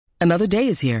Another day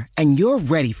is here, and you're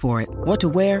ready for it. What to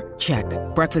wear? Check.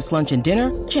 Breakfast, lunch, and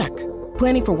dinner? Check.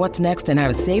 Planning for what's next and how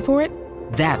to save for it?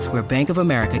 That's where Bank of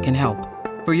America can help.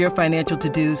 For your financial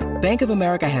to-dos, Bank of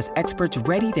America has experts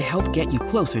ready to help get you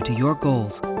closer to your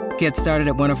goals. Get started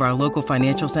at one of our local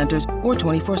financial centers or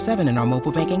 24/7 in our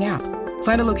mobile banking app.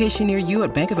 Find a location near you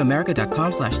at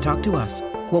bankofamerica.com/talktous.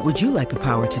 What would you like the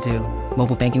power to do?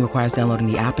 Mobile banking requires downloading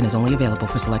the app and is only available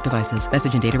for select devices.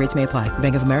 Message and data rates may apply.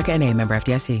 Bank of America N.A., member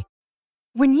FDIC.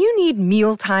 When you need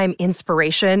mealtime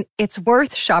inspiration, it's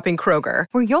worth shopping Kroger,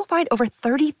 where you'll find over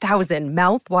 30,000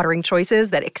 mouth-watering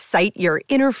choices that excite your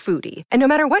inner foodie. And no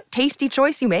matter what tasty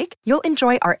choice you make, you'll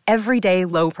enjoy our everyday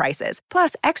low prices,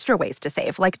 plus extra ways to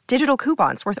save, like digital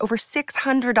coupons worth over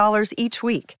 $600 each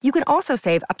week. You can also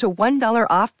save up to $1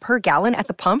 off per gallon at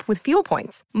the pump with fuel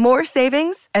points. More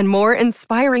savings and more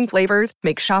inspiring flavors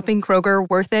make shopping Kroger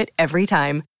worth it every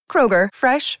time. Kroger,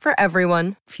 fresh for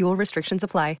everyone. Fuel restrictions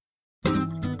apply.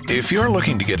 If you're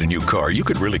looking to get a new car, you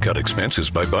could really cut expenses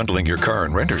by bundling your car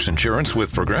and renter's insurance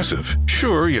with Progressive.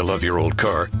 Sure, you love your old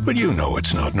car, but you know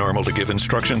it's not normal to give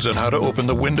instructions on how to open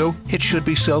the window. It should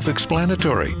be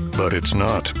self-explanatory, but it's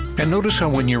not. And notice how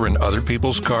when you're in other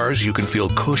people's cars, you can feel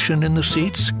cushion in the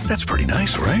seats? That's pretty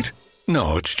nice, right?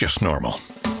 No, it's just normal.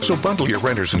 So bundle your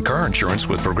renter's and car insurance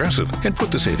with Progressive and put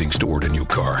the savings toward a new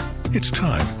car. It's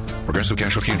time. Progressive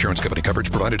Casualty Insurance Company. Coverage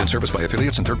provided and serviced by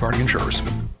affiliates and third-party insurers.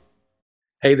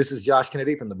 Hey, this is Josh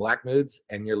Kennedy from the Black Moods,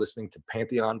 and you're listening to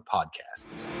Pantheon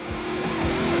Podcasts.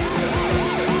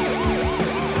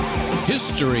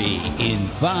 History in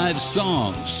 5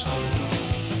 Songs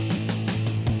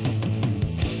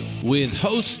with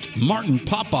host Martin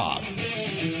Popoff.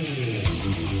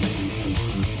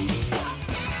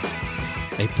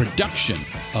 A production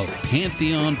of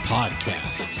Pantheon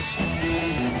Podcasts.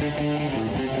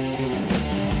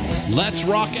 Let's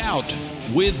rock out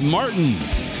with Martin.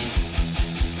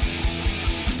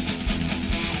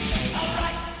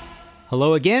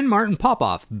 Hello again, Martin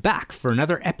Popoff, back for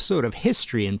another episode of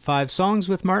History in 5 Songs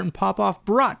with Martin Popoff,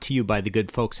 brought to you by the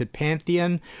good folks at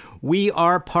Pantheon. We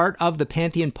are part of the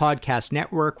Pantheon Podcast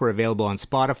Network. We're available on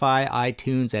Spotify,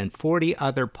 iTunes, and 40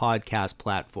 other podcast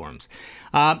platforms.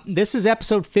 This is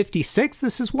episode 56.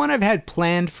 This is one I've had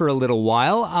planned for a little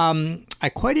while. I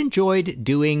quite enjoyed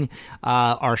doing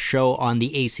our show on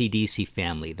the AC/DC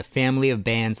family, the family of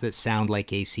bands that sound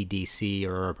like AC/DC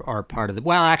or are part of the...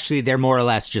 Well, actually, they're more or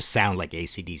less just sound like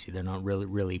AC/DC. They're not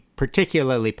really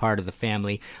particularly part of the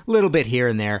family. A little bit here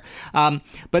and there.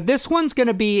 But this one's going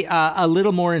to be a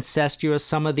little more incestuous.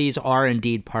 Some of these are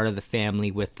indeed part of the family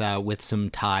with some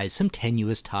ties, some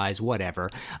tenuous ties,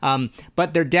 whatever.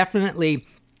 But they're definitely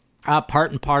part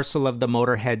and parcel of the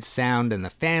Motorhead sound and the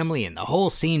family and the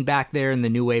whole scene back there in the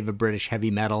new wave of British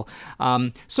heavy metal.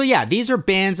 So yeah, these are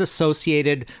bands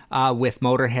associated with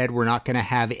Motorhead. We're not going to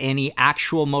have any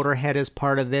actual Motorhead as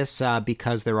part of this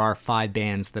because there are 5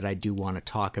 bands that I do want to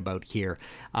talk about here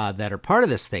that are part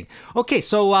of this thing. Okay,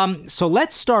 so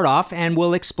let's start off and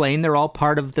we'll explain. They're all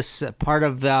part of the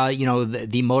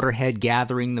the Motorhead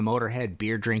gathering, the Motorhead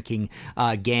beer drinking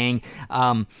gang.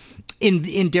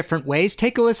 In different ways.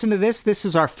 Take a listen to this. This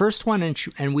is our first one,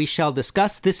 and we shall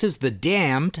discuss. This is The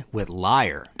Damned with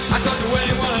Liar. I thought the way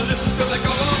you want to listen till they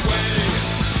go away.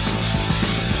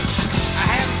 I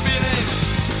have feelings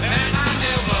and I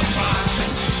never cry.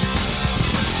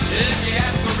 If you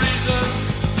ask for reasons,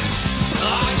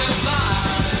 I just lie.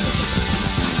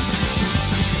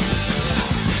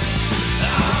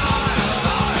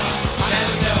 I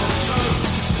never tell the truth.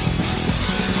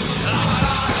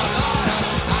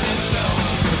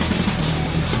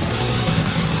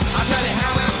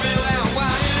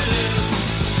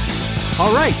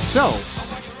 All right, so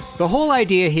the whole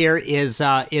idea here is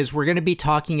we're going to be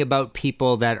talking about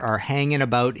people that are hanging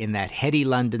about in that heady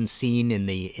London scene in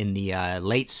the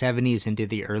late 70s into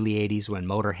the early 80s when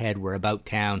Motorhead were about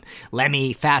town.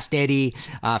 Lemmy, Fast Eddie,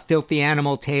 Filthy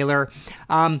Animal, Taylor.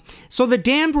 So the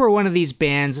Damned were one of these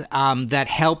bands that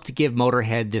helped give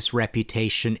Motorhead this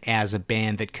reputation as a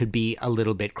band that could be a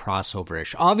little bit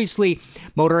crossoverish. Obviously,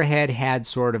 Motorhead had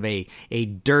sort of a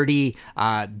dirty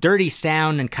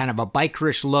sound and kind of a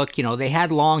bikerish look. You know, they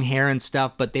had long hair and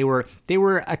stuff, but they were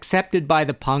accepted by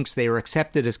the punks. They were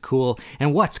accepted as cool.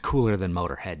 And what's cooler than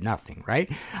Motorhead? Nothing, right?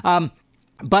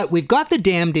 But we've got the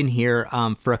Damned in here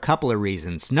for a couple of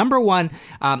reasons. Number one,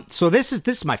 so this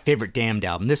is my favorite Damned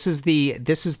album. This is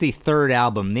the third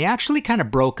album. They actually kind of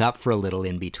broke up for a little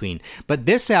in between. But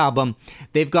this album,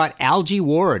 they've got Algie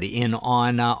Ward in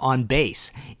on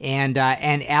bass, and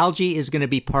Algie is going to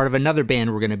be part of another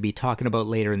band we're going to be talking about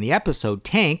later in the episode,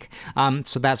 Tank.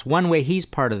 So that's one way he's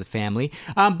part of the family.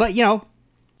 But you know,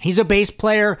 He's a bass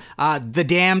player. The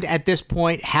Damned at this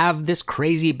point have this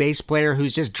crazy bass player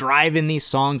who's just driving these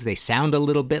songs. They sound a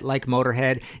little bit like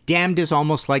Motorhead. Damned is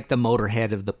almost like the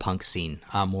Motorhead of the punk scene,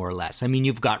 more or less. I mean,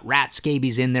 you've got Rat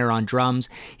Scabies in there on drums.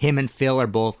 Him and Phil are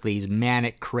both these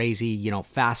manic, crazy,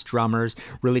 fast drummers.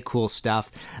 Really cool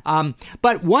stuff.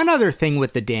 But one other thing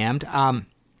with the Damned,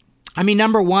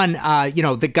 number one,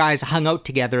 the guys hung out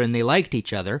together and they liked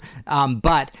each other.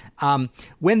 But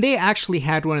when they actually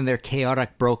had one of their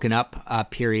chaotic, broken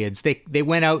up periods, they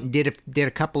went out and did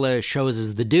a couple of shows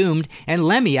as the Doomed, and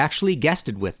Lemmy actually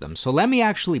guested with them. So Lemmy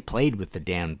actually played with the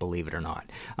Damned, believe it or not,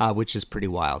 which is pretty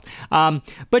wild.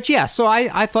 But yeah, so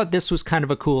I thought this was kind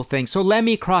of a cool thing. So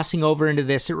Lemmy crossing over into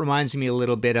this, it reminds me a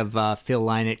little bit of Phil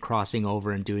Lynott crossing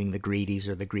over and doing the Greedies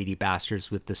or the Greedy Bastards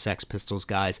with the Sex Pistols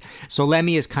guys. So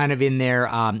Lemmy is kind of in there,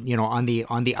 on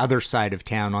the other side of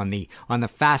town, on the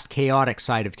fast, chaotic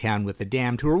side of town with the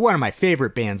Damned, who are one of my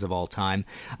favorite bands of all time,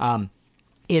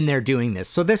 in there doing this.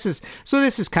 So this is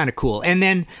kind of cool. And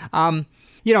then,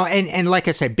 and like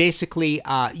I said, basically,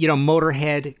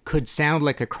 Motorhead could sound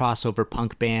like a crossover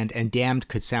punk band, and Damned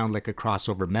could sound like a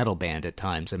crossover metal band at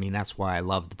times. I mean, that's why I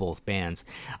loved both bands.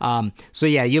 So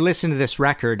yeah, you listen to this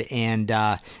record and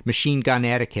Machine Gun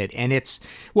Etiquette, and it's,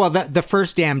 well, the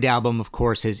first Damned album, of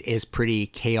course, is pretty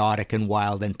chaotic and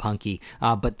wild and punky,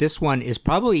 but this one is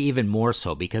probably even more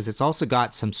so because it's also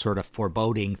got some sort of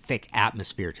foreboding, thick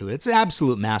atmosphere to it. It's an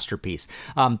absolute masterpiece,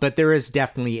 but there is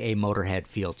definitely a Motorhead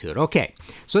feel to it. Okay.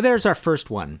 So there's our first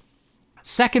one.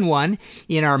 Second one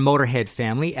in our Motorhead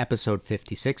family, episode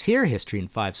 56 here, History in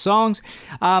 5 Songs.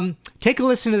 Take a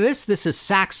listen to this. This is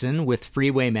Saxon with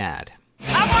Freeway Mad.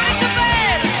 I wanted to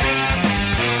bed.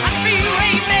 I feel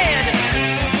way mad.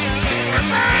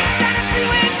 I'm got a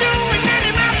freeway doing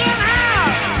 90 miles an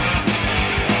hour.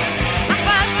 I'm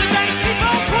faster than these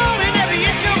people pulling every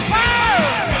inch of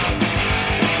power.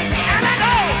 And I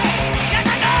know, yes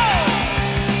I know,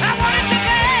 I wanted to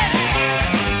bed.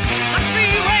 I'm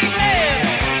freeway mad.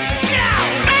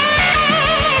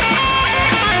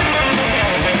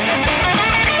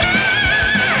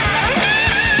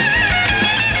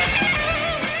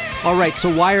 All right,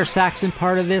 so why are Saxon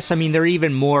part of this? I mean, they're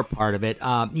even more part of it.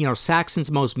 Saxon's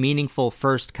most meaningful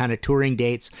first kind of touring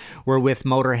dates were with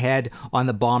Motorhead on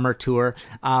the Bomber tour.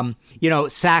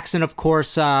 Saxon, of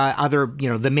course,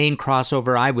 the main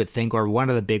crossover, I would think, or one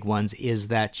of the big ones, is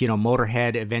that,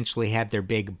 Motorhead eventually had their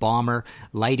big Bomber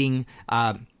lighting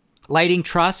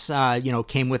truss,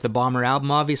 came with the Bomber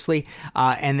album, obviously,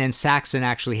 and then Saxon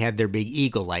actually had their big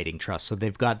Eagle lighting truss, so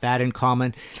they've got that in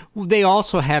common. They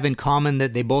also have in common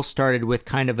that they both started with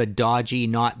kind of a dodgy,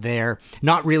 not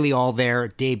really all there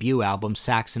debut album,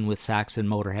 Saxon with Saxon,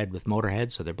 Motorhead with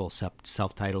Motorhead, so they're both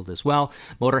self-titled as well.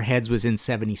 Motorhead's was in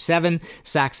 77,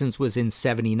 Saxon's was in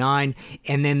 79,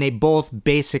 and then they both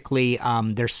basically,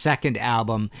 their second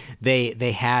album, they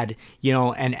had,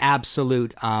 an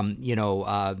absolute,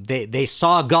 they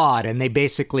saw God, and they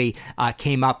basically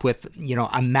came up with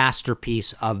a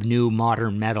masterpiece of new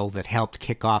modern metal that helped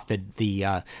kick off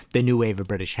the new wave of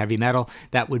British heavy metal.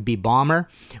 That would be Bomber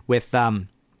that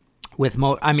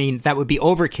would be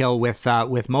Overkill with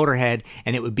Motorhead,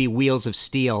 and it would be Wheels of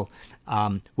Steel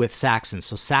with Saxon.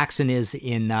 So Saxon is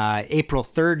in April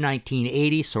 3rd,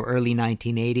 1980, so early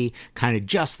 1980, kind of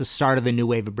just the start of the new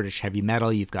wave of British heavy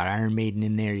metal. You've got Iron Maiden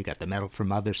in there, you got the Metal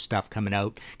from Other stuff coming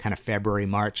out kind of February,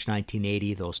 March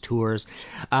 1980, those tours.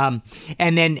 And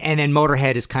then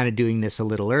Motorhead is kind of doing this a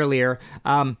little earlier.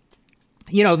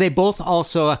 They both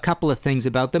also, a couple of things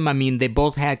about them. I mean, they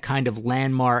both had kind of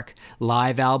landmark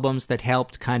live albums that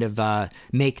helped kind of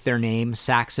make their name.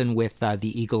 Saxon with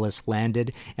The Eagle Has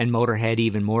Landed, and Motorhead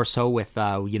even more so with,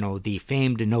 the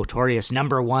famed and notorious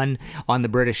 #1 on the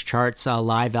British charts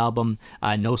live album,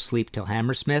 No Sleep Till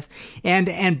Hammersmith.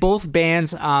 And both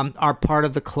bands are part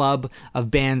of the club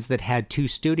of bands that had 2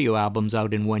 studio albums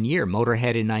out in 1 year.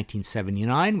 Motorhead in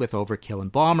 1979 with Overkill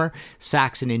and Bomber,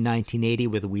 Saxon in 1980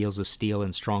 with Wheels of Steel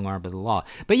and Strong Arm of the Law.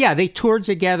 But yeah, they toured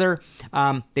together.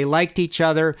 They liked each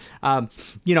other.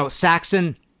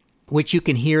 Saxon, which you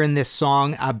can hear in this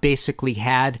song, basically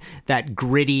had that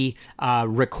gritty,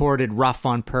 recorded rough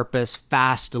on purpose,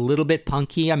 fast, a little bit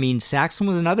punky. I mean, Saxon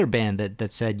was another band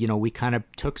that said, we kind of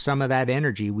took some of that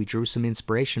energy. We drew some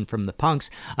inspiration from the punks,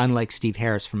 unlike Steve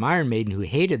Harris from Iron Maiden, who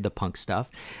hated the punk stuff.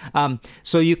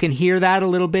 So you can hear that a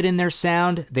little bit in their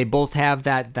sound. They both have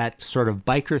that sort of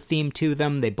biker theme to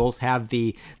them. They both have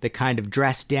the kind of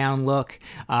dressed down look.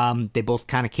 They both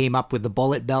kind of came up with the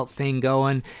bullet belt thing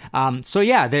going. So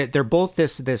yeah, they're both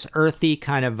this earthy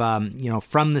kind of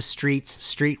from the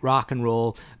street rock and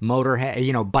roll, Motorhead,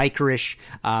 bikerish,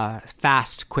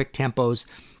 fast, quick tempos.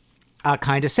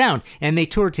 kind of sound. And they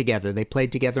toured together. They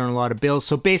played together on a lot of bills.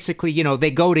 So basically,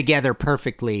 they go together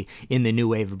perfectly in the new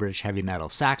wave of British heavy metal.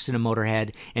 Saxon and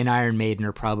Motorhead and Iron Maiden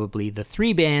are probably the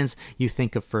three bands you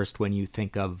think of first when you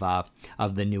think of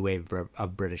the new wave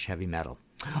of British heavy metal.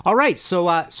 All right,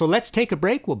 so let's take a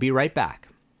break. We'll be right back.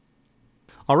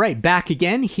 All right, back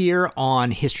again here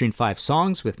on History in 5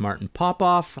 Songs with Martin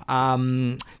Popoff.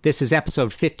 This is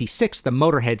episode 56, the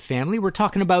Motorhead family. We're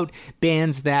talking about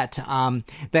bands that are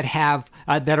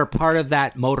part of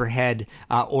that Motorhead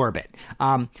orbit.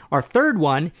 Our third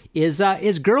one is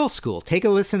Girl School. Take a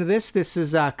listen to this. This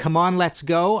is Come On, Let's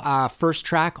Go, first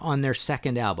track on their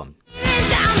second album.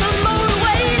 Down the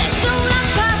motorway, let's go,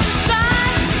 let's pass the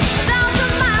stride.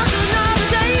 1,000 miles another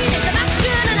day, it's an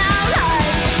action in our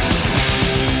life.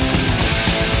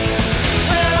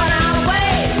 We're on our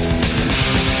way,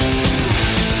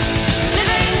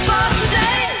 living for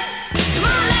today. Come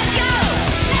on, let's go,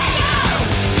 let go.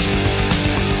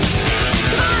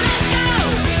 Come on, let's go,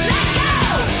 let go.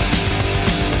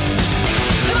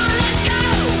 Come on, let's go,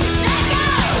 let go.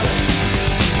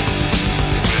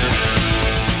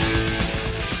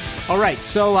 All right,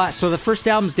 so the first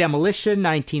album's Demolition,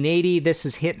 1980. This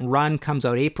is Hit and Run, comes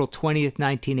out April 20th,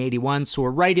 1981. So we're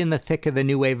right in the thick of the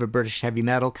new wave of British heavy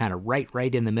metal, kind of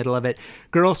right in the middle of it.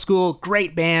 Girl School,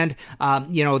 great band.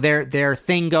 Their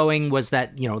thing going was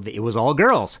that, it was all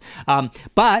girls.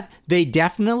 But they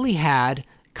definitely had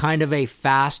kind of a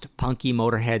fast, punky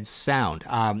Motorhead sound.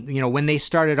 When they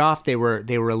started off, they were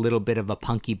a little bit of a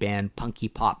punky band, punky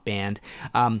pop band.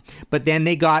 But then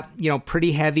they got,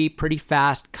 pretty heavy, pretty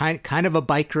fast, kind of a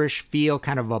bikerish feel,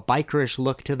 kind of a bikerish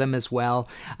look to them as well.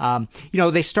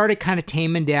 They started kind of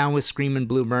taming down with Screamin'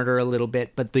 Blue Murder a little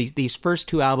bit, but these first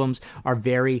two albums are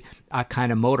very kind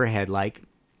of Motorhead-like.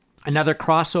 Another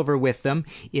crossover with them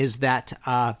is that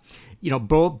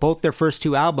both their first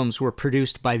two albums were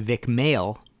produced by Vic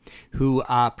Mail, who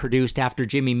produced after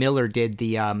Jimmy Miller did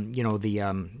the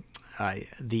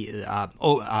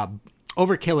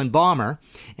Overkill and Bomber,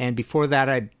 and before that,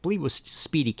 I believe it was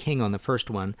Speedy King on the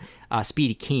first one,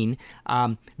 Speedy Keen.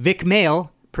 Vic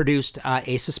Mail produced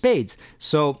Ace of Spades.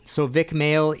 So Vic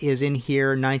Mail is in here,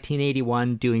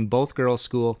 1981, doing both Girl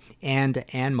School and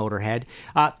Motorhead.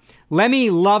 Lemmy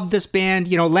loved this band.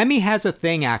 Lemmy has a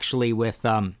thing actually with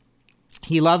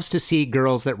he loves to see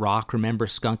girls that rock. Remember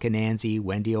Skunk Anansie,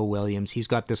 Wendy O. Williams. He's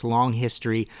got this long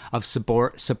history of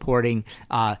supporting,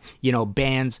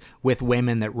 bands with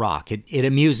women that rock. It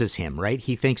amuses him, right?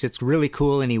 He thinks it's really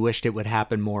cool, and he wished it would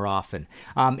happen more often.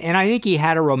 And I think he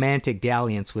had a romantic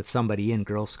dalliance with somebody in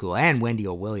Girl School, and Wendy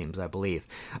O. Williams, I believe.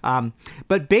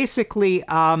 But basically,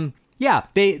 yeah,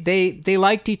 they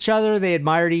liked each other. They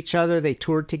admired each other. They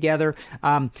toured together.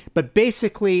 But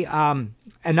basically,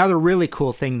 another really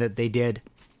cool thing that they did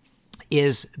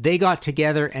is they got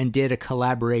together and did a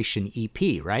collaboration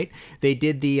EP, right? They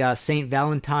did the St.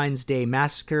 Valentine's Day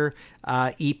Massacre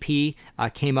EP,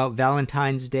 came out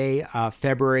Valentine's Day,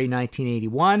 February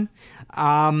 1981.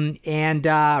 And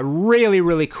really,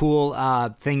 really cool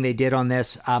thing they did on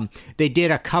this. They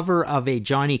did a cover of a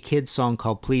Johnny Kidd song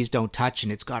called Please Don't Touch,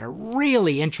 and it's got a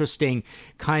really interesting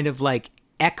kind of like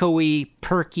echoey,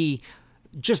 perky,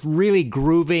 just really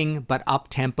grooving but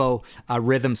up-tempo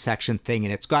rhythm section thing,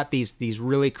 and it's got these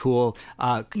really cool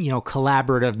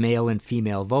collaborative male and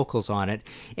female vocals on it.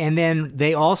 And then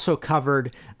they also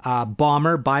covered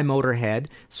Bomber by Motorhead,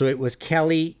 so it was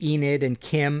Kelly, Enid, and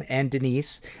Kim and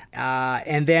Denise,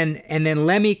 and then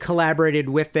Lemmy collaborated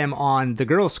with them on the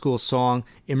Girl School song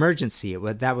Emergency.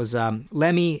 That was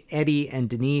Lemmy, Eddie, and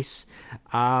Denise,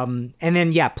 and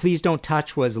then Please Don't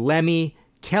Touch was Lemmy,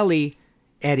 Kelly,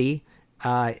 Eddie,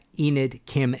 Enid,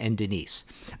 Kim, and Denise.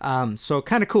 So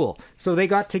kind of cool. So they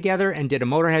got together and did a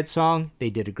Motorhead song, they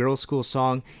did a Girl School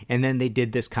song, and then they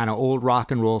did this kind of old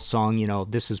rock and roll song.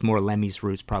 This is more Lemmy's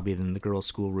roots probably than the Girl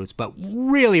School roots, but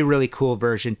really, really cool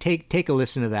version. Take a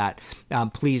listen to that.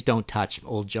 Please Don't Touch,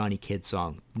 old Johnny Kidd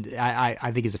song.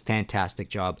 I think it's a fantastic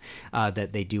job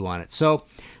that they do on it. So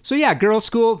yeah, Girl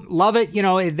School, love it.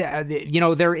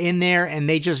 They're in there, and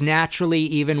they just naturally,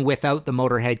 even without the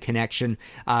Motorhead connection,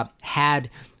 had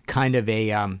kind of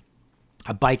a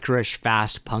bikerish,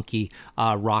 fast, punky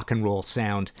rock and roll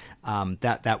sound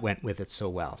that went with it so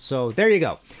well. So there you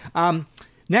go.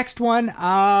 Next one.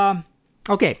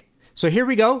 Okay. So here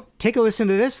we go. Take a listen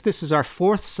to this. This is our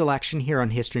fourth selection here on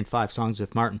History in 5 Songs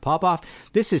with Martin Popoff.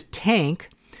 This is Tank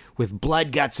with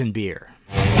Blood, Guts, and Beer.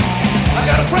 I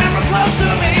got a friend real close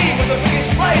to me with the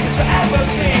biggest play that you ever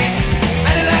seen,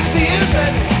 and he likes to use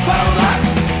it quite a lot.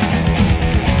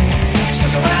 Just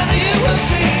look around and you will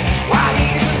see why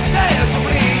he isn't scared to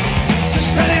bleed. Just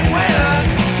tell him when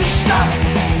to stop.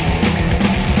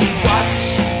 Why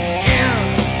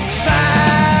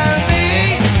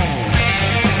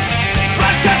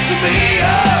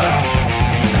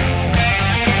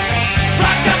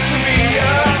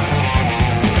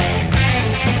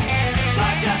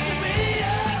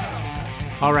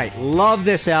love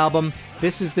this album.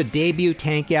 This is the debut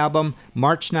Tank album,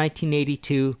 March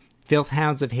 1982. Filth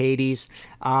Hounds of Hades.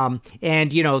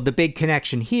 And, you know, the big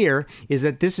connection here is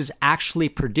that this is actually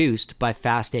produced by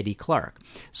Fast Eddie Clarke.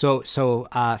 So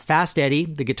Fast Eddie,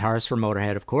 the guitarist for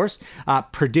Motorhead, of course,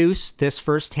 produced this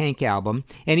first Tank album,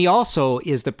 and he also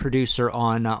is the producer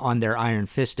on their Iron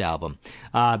Fist album.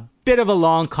 Bit of a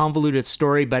long, convoluted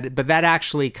story, but that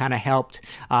actually kind of helped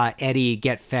Eddie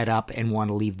get fed up and want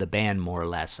to leave the band, more or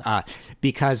less,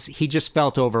 because he just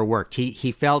felt overworked.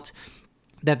 He felt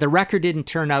that the record didn't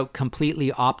turn out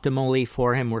completely optimally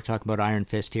for him. We're talking about Iron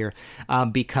Fist here,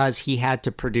 because he had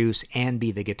to produce and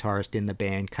be the guitarist in the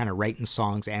band, kind of writing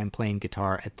songs and playing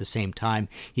guitar at the same time.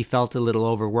 He felt a little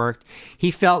overworked. He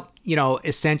felt, you know,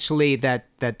 essentially that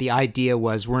the idea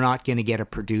was we're not going to get a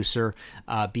producer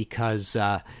because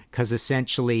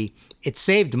essentially it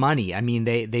saved money. I mean,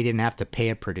 they didn't have to pay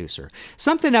a producer.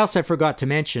 Something else I forgot to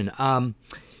mention,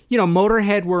 you know,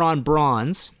 Motorhead were on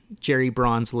Bronze, Jerry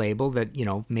Braun's label that, you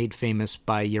know, made famous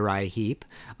by Uriah Heep.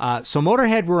 So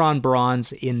Motorhead were on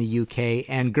Bronze in the UK,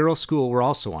 and Girl School were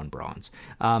also on Bronze.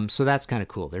 So that's kind of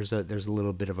cool. There's a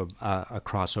little bit of a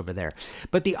crossover there.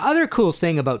 But the other cool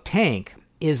thing about Tank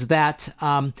is that,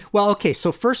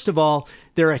 so first of all,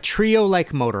 they're a trio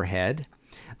like Motorhead.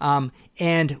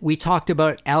 And we talked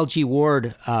about Algie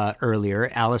Ward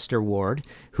earlier, Alistair Ward,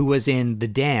 who was in The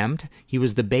Damned. He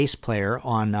was the bass player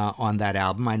on that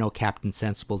album. I know Captain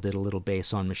Sensible did a little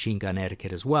bass on Machine Gun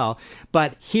Etiquette as well.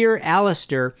 But here,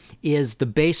 Alistair is the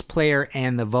bass player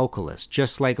and the vocalist,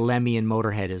 just like Lemmy in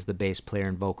Motorhead is the bass player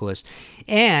and vocalist.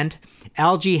 And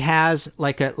Algie has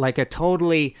like a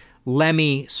totally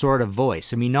Lemmy sort of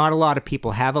voice. I mean, not a lot of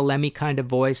people have a Lemmy kind of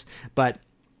voice, but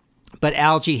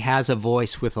Algie has a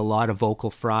voice with a lot of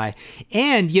vocal fry.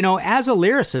 And, you know, as a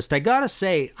lyricist, I gotta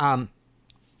say,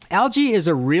 Algie is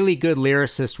a really good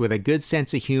lyricist with a good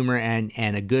sense of humor and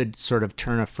a good sort of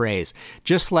turn of phrase,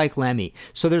 just like Lemmy.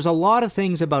 So there's a lot of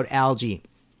things about Algie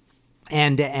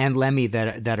and Lemmy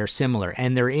that are similar,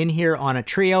 and they're in here on a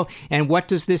trio. And what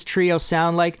does this trio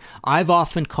sound like? I've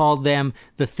often called them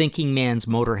the thinking man's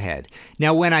Motorhead.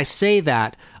 Now, when I say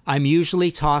that, I'm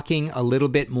usually talking a little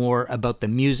bit more about the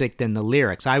music than the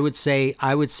lyrics. I would say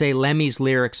Lemmy's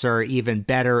lyrics are even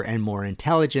better and more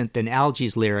intelligent than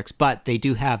Algie's lyrics, but they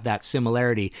do have that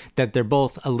similarity that they're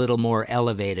both a little more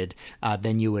elevated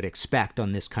than you would expect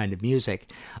on this kind of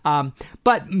music.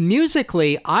 But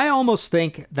musically, I almost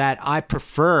think that I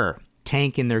prefer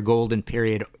Tank in their golden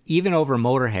period, even over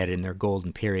Motorhead in their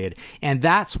golden period. And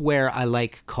that's where I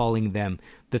like calling them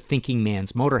the thinking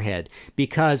man's Motorhead,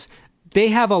 because they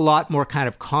have a lot more kind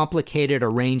of complicated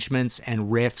arrangements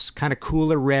and riffs, kind of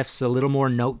cooler riffs, a little more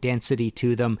note density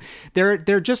to them. They're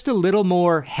just a little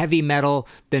more heavy metal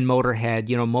than Motorhead.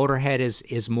 You know, Motorhead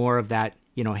is more of that,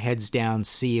 you know, heads down,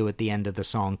 see you at the end of the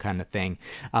song kind of thing.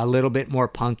 A little bit more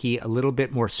punky, a little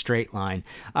bit more straight line.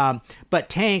 But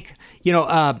Tank, you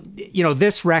know,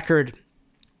 this record,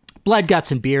 Blood,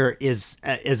 Guts, and Beer is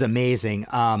amazing.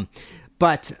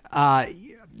 But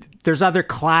there's other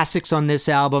classics on this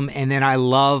album, and then I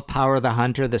love Power of the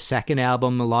Hunter, the second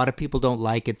album. A lot of people don't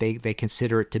like it. They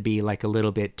consider it to be like a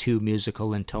little bit too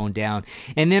musical and toned down.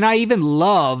 And then I even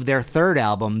love their third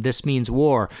album, This Means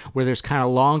War, where there's kind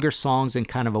of longer songs and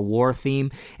kind of a war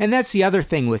theme. And that's the other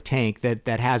thing with Tank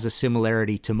that has a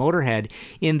similarity to Motorhead,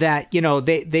 in that, you know,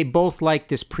 they both like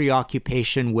this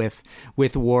preoccupation with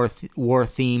war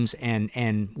themes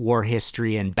and war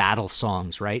history and battle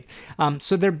songs, right?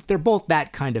 So they're both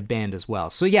that kind of band as well.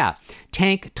 So yeah,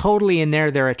 Tank totally in there.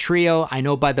 They're a trio. I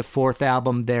know by the fourth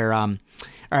album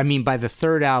by the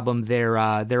third album they're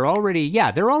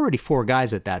already four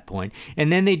guys at that point. And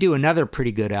then they do another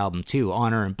pretty good album too,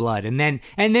 Honor and Blood. And then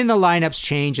the lineups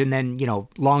change, and then, you know,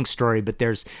 long story, but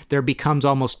there becomes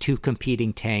almost two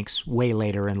competing Tanks way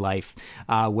later in life,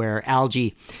 where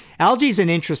Algie's an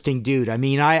interesting dude. I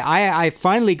mean, I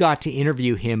finally got to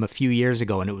interview him a few years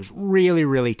ago, and it was really,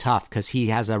 really tough because he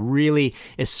has a really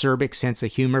acerbic sense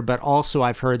of humor, but also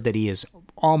I've heard that he is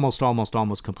almost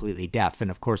completely deaf.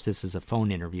 And of course, this is a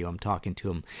phone interview. I'm talking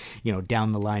to him, you know,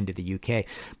 down the line to the UK.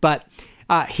 But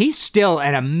he's still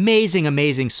an amazing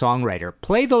songwriter.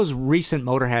 Play those recent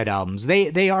Motorhead albums.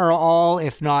 They are all,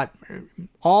 if not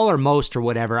all or most or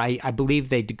whatever. I believe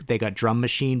they got Drum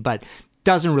Machine, but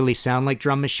doesn't really sound like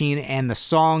Drum Machine, and the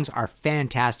songs are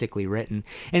fantastically written.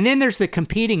 And then there's the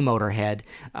competing Motorhead,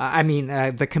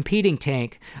 the competing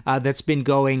Tank that's been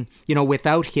going, you know,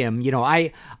 without him. You know,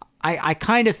 I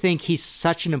kind of think he's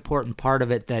such an important part of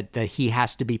it that he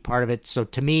has to be part of it. So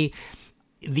to me,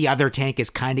 the other Tank is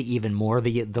kind of even more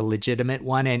the legitimate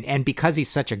one, and because he's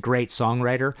such a great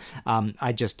songwriter,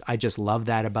 I just love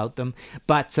that about them.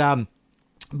 But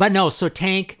But no, so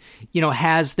Tank,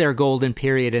 has their golden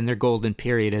period, and their golden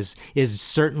period is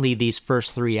certainly these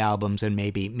first 3 albums, and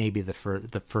maybe the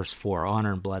first 4.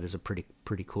 Honor and Blood is a pretty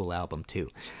cool album too.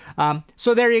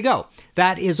 So there you go.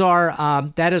 That is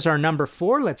our number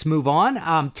 4. Let's move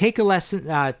on. Take a listen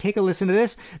to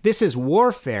this. This is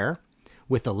Warfare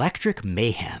with Electric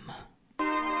Mayhem.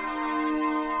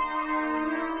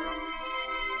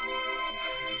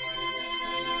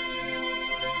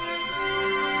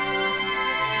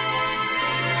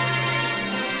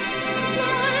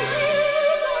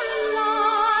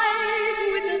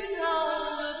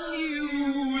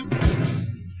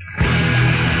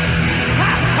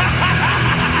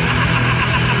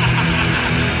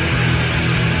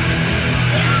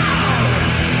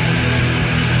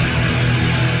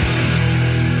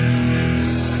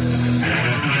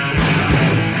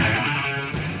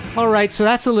 All right, so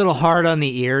that's a little hard on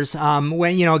the ears.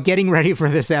 When getting ready for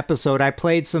this episode, I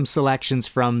played some selections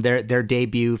from their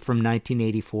debut from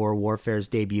 1984, Warfare's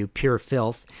debut, Pure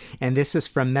Filth, and this is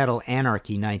from Metal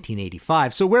Anarchy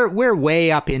 1985. So we're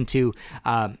way up into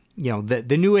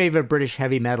the new wave of British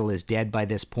heavy metal is dead by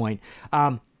this point.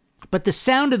 But the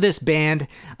sound of this band,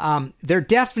 they're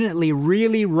definitely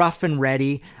really rough and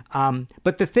ready.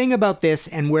 But the thing about this,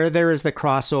 and where there is the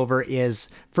crossover, is,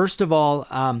 first of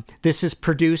all, this is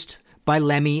produced by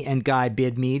Lemmy and Guy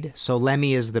Bidmead. So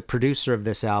Lemmy is the producer of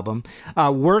this album.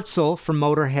 Wurzel from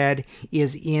Motorhead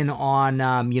is in on,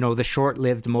 the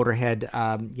short-lived Motorhead,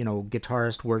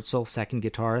 guitarist Wurzel, second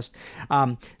guitarist.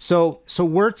 So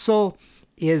Wurzel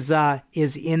is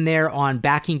in there on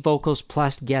backing vocals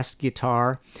plus guest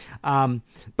guitar.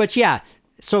 But yeah,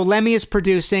 so Lemmy is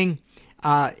producing.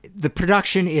 The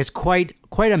production is quite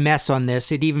a mess on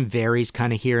this. It even varies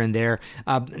kind of here and there.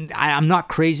 I'm not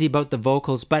crazy about the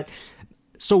vocals, but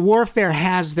so Warfare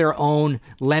has their own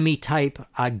Lemmy type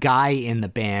guy in the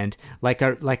band, like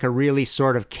a really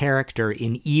sort of character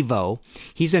in Evo.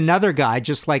 He's another guy,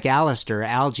 just like Alistair,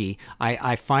 Algie.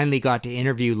 I finally got to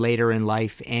interview later in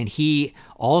life, and he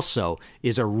also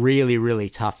is a really, really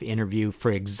tough interview for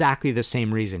exactly the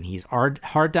same reason. He's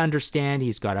hard to understand.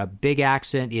 He's got a big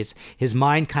accent. His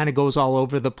mind kind of goes all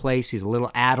over the place. He's a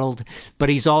little addled, but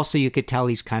he's also, you could tell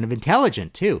he's kind of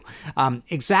intelligent too.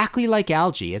 Exactly like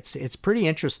Algie. It's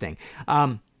pretty interesting.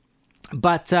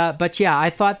 But yeah, I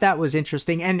thought that was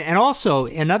interesting. And also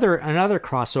another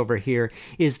crossover here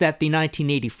is that the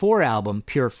 1984 album,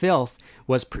 Pure Filth,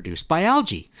 was produced by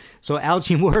Algie. So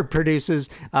Algie Moore produces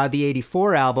the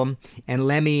 84 album, and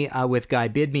Lemmy with Guy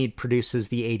Bidmead produces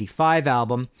the 85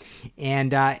 album.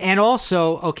 And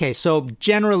also, okay, so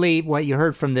generally what you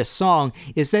heard from this song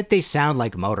is that they sound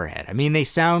like Motorhead. I mean, they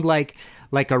sound like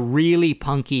a really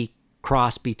punky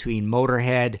cross between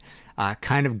Motorhead,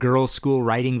 kind of girls' school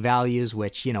writing values,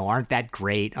 which aren't that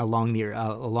great along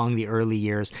the early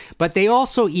years. But they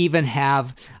also even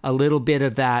have a little bit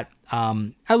of that,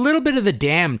 a little bit of the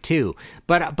Damned too.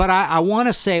 But I want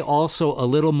to say also a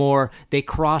little more. They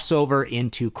cross over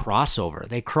into crossover.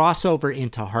 They cross over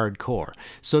into hardcore.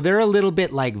 So they're a little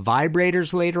bit like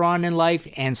Vibrators later on in life,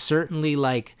 and certainly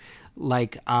like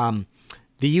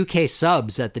the UK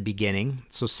Subs at the beginning.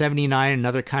 So 79,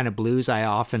 Another Kind of Blues, I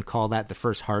often call that the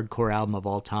first hardcore album of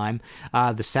all time.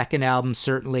 The second album,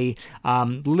 certainly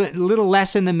little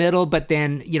less in the middle, but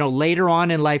then, later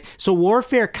on in life. So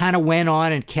Warfare kind of went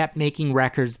on and kept making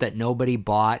records that nobody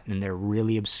bought, and they're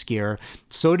really obscure.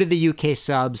 So did the UK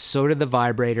Subs, so did the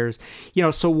Vibrators.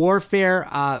 So Warfare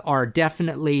are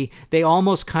definitely, they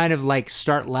almost kind of like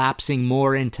start lapsing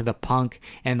more into the punk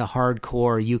and the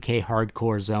hardcore, UK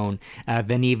hardcore zone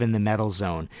than even the metal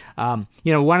zone.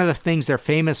 One of the things they're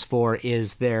famous for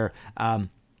is their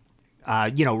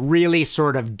really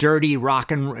sort of dirty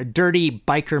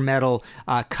biker metal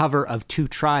cover of Two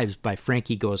Tribes by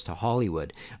Frankie Goes to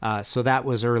Hollywood. So that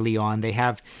was early on. They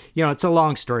have, it's a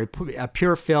long story.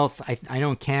 Pure Filth, I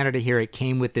know in Canada here it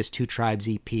came with this Two Tribes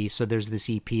EP. So there's this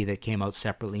EP that came out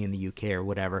separately in the UK or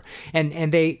whatever.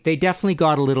 And they definitely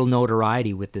got a little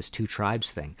notoriety with this Two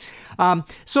Tribes thing.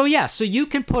 So yeah, so you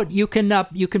can put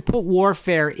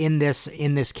Warfare in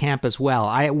this camp as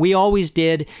well. We always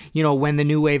did, when the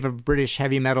new wave of British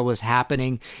heavy metal was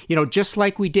happening, just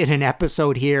like we did an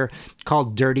episode here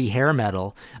called Dirty Hair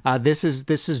Metal. This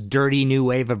is dirty new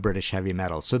wave of British heavy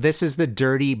metal. So this is the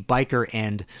dirty biker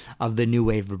end of the new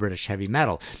wave of British heavy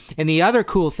metal. And the other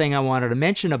cool thing I wanted to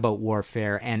mention about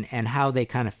Warfare and how they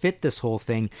kind of fit this whole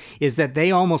thing is that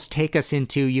they almost take us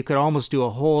into, you could almost do a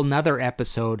whole nother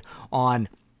episode on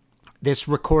this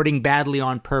recording badly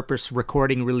on purpose,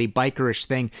 recording really bikerish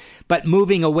thing, but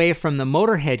moving away from the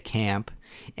Motorhead camp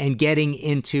and getting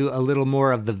into a little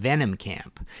more of the Venom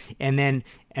camp. And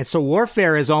so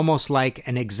Warfare is almost like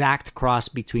an exact cross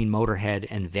between Motorhead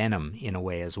and Venom in a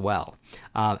way as well.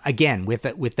 Again, with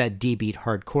that D-beat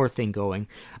hardcore thing going.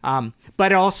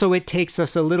 But also it takes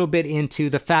us a little bit into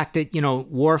the fact that,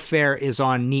 Warfare is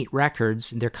on Neat Records.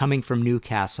 They're coming from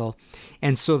Newcastle.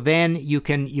 And so then you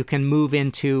can move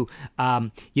into,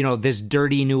 this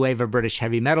dirty new wave of British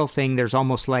heavy metal thing. There's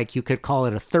almost like you could call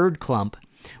it a third clump,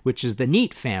 which is the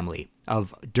Neat family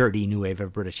of dirty new wave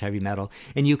of British heavy metal.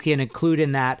 And you can include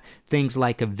in that things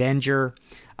like Avenger,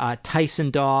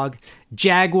 Tyson Dog,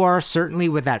 Jaguar, certainly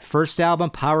with that first album,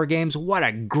 Power Games. What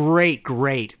a great,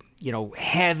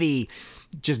 heavy,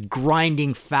 just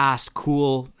grinding, fast,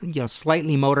 cool,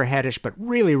 slightly Motorheadish, but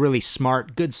really, really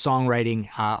smart, good songwriting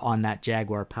on that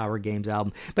Jaguar Power Games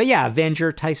album. But yeah,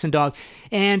 Avenger, Tyson Dog,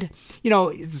 and,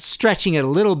 stretching it a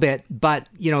little bit, but,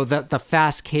 the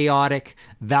fast, chaotic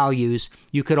values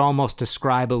you could almost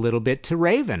describe a little bit to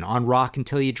Raven on Rock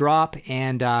Until You Drop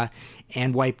and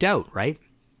Wiped Out, right?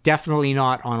 Definitely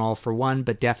not on All for One,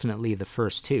 but definitely the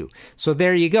first two. So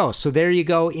there you go. So there you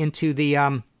go into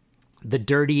the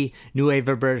dirty new wave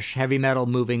of British heavy metal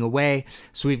moving away.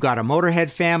 So we've got a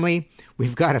Motorhead family,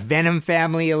 we've got a Venom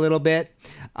family a little bit,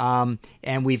 and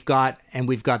we've got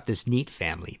this Neat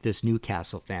family, this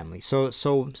Newcastle family. So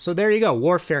there you go.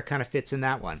 Warfare kind of fits in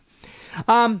that one.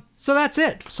 So that's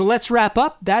it. So let's wrap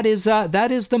up. That is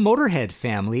the Motorhead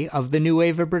family of the new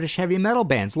wave of British heavy metal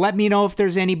bands. Let me know if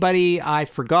there's anybody I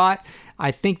forgot.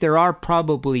 I think there are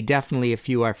definitely a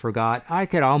few I forgot. I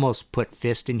could almost put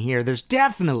Fist in here. There's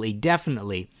definitely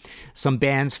some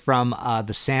bands from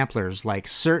the Samplers, like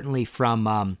certainly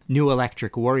from New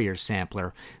Electric Warrior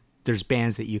Sampler. There's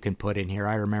bands that you can put in here.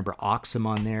 I remember Oxum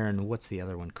on there, and what's the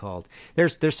other one called?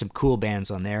 There's some cool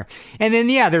bands on there. And then,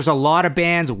 there's a lot of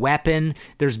bands, Weapon.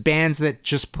 There's bands that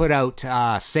just put out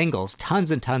singles,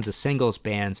 tons and tons of singles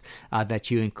bands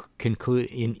that you include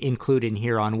in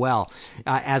here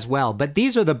as well. But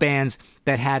these are the bands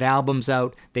that had albums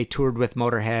out. They toured with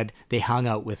Motorhead. They hung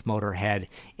out with Motorhead.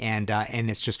 And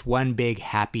it's just one big,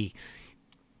 happy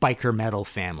biker metal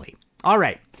family. All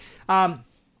right.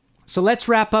 So let's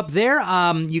wrap up there.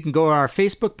 You can go to our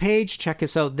Facebook page, check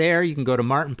us out there. You can go to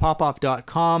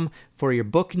martinpopoff.com for your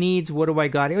book needs. What do I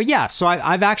got? Oh, yeah. So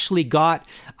I've actually got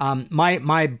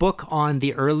my book on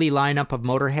the early lineup of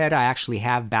Motorhead. I actually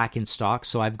have back in stock.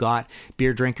 So I've got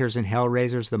Beer Drinkers and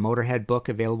Hellraisers, the Motorhead book,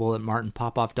 available at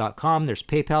martinpopoff.com. There's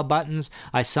PayPal buttons.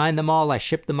 I signed them all. I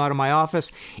shipped them out of my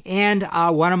office. And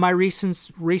one of my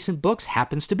recent books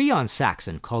happens to be on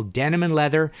Saxon, called Denim and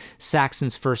Leather,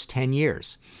 Saxon's First 10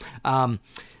 Years.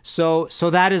 So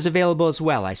that is available as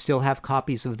well. I still have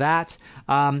copies of that.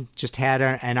 Just had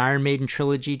an Iron Maiden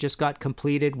trilogy just got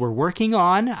completed. We're working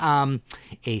on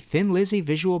a Thin Lizzy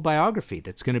visual biography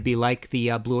that's going to be like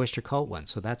the Blue Oyster Cult one.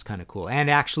 So that's kind of cool. And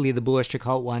actually the Blue Oyster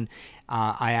Cult one,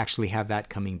 I actually have that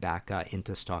coming back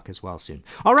into stock as well soon.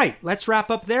 All right, let's wrap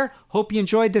up there. Hope you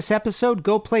enjoyed this episode.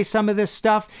 Go play some of this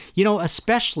stuff.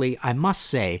 Especially, I must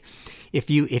say, if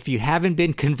you haven't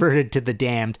been converted to The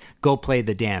Damned, go play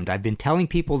The Damned. I've been telling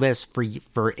people this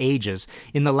for ages.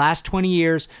 In the last 20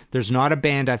 years, there's not a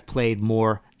band I've played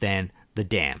more than The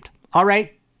Damned. All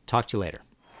right, talk to you later.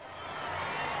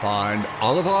 Find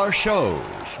all of our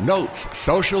shows, notes,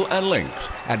 social, and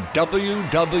links at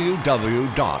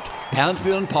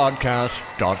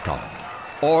www.pantheonpodcast.com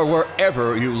or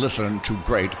wherever you listen to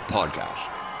great podcasts.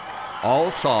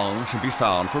 All songs can be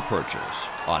found for purchase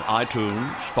on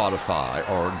iTunes, Spotify,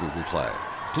 or Google Play.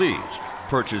 Please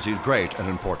purchase these great and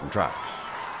important tracks.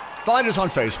 Find us on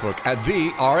Facebook at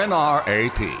the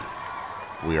RNRAP.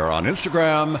 We are on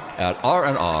Instagram at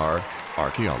RNR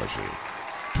Archaeology.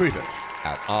 Tweet us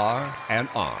at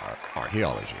RNR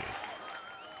Archaeology.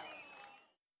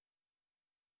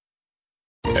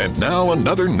 And now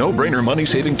another no-brainer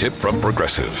money-saving tip from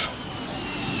Progressive.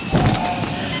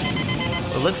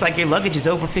 It looks like your luggage is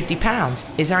over 50 pounds.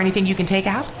 Is there anything you can take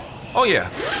out? Oh, yeah.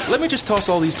 Let me just toss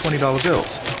all these $20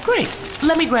 bills. Great.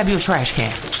 Let me grab you a trash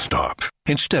can. Stop.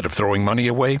 Instead of throwing money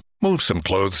away, move some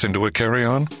clothes into a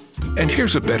carry-on. And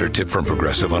here's a better tip from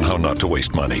Progressive on how not to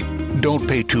waste money. Don't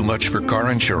pay too much for car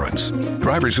insurance.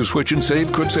 Drivers who switch and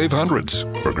save could save hundreds.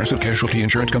 Progressive Casualty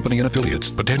Insurance Company and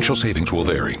Affiliates. Potential savings will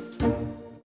vary.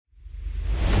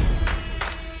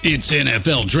 It's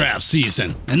NFL draft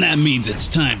season, and that means it's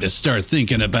time to start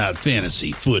thinking about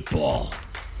fantasy football.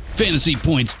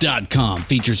 FantasyPoints.com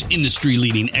features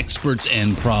industry-leading experts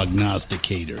and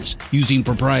prognosticators using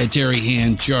proprietary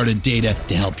hand-charted data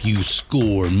to help you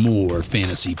score more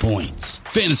fantasy points.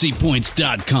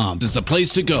 FantasyPoints.com is the place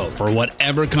to go for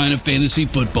whatever kind of fantasy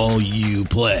football you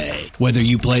play. Whether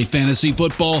you play fantasy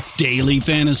football, daily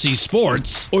fantasy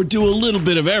sports, or do a little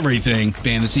bit of everything,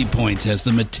 Fantasy Points has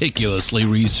the meticulously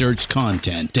researched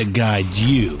content to guide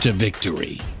you to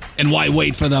victory. And why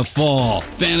wait for the fall?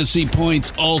 Fantasy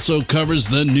Points also covers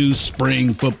the new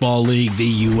spring football league,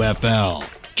 the UFL.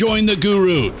 Join the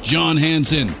guru, John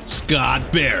Hansen,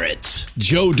 Scott Barrett,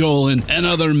 Joe Dolan, and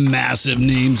other massive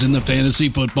names in the fantasy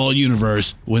football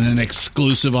universe with an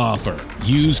exclusive offer.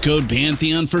 Use code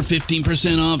Pantheon for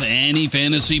 15% off any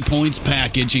Fantasy Points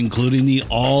package, including the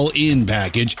all-in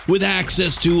package, with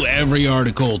access to every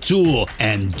article, tool,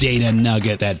 and data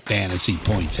nugget that Fantasy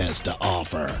Points has to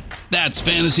offer. That's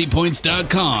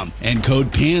FantasyPoints.com and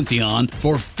code Pantheon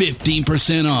for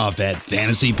 15% off at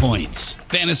Fantasy Points.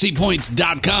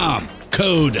 FantasyPoints.com,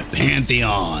 code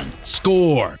Pantheon.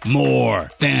 Score more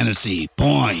fantasy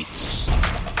points.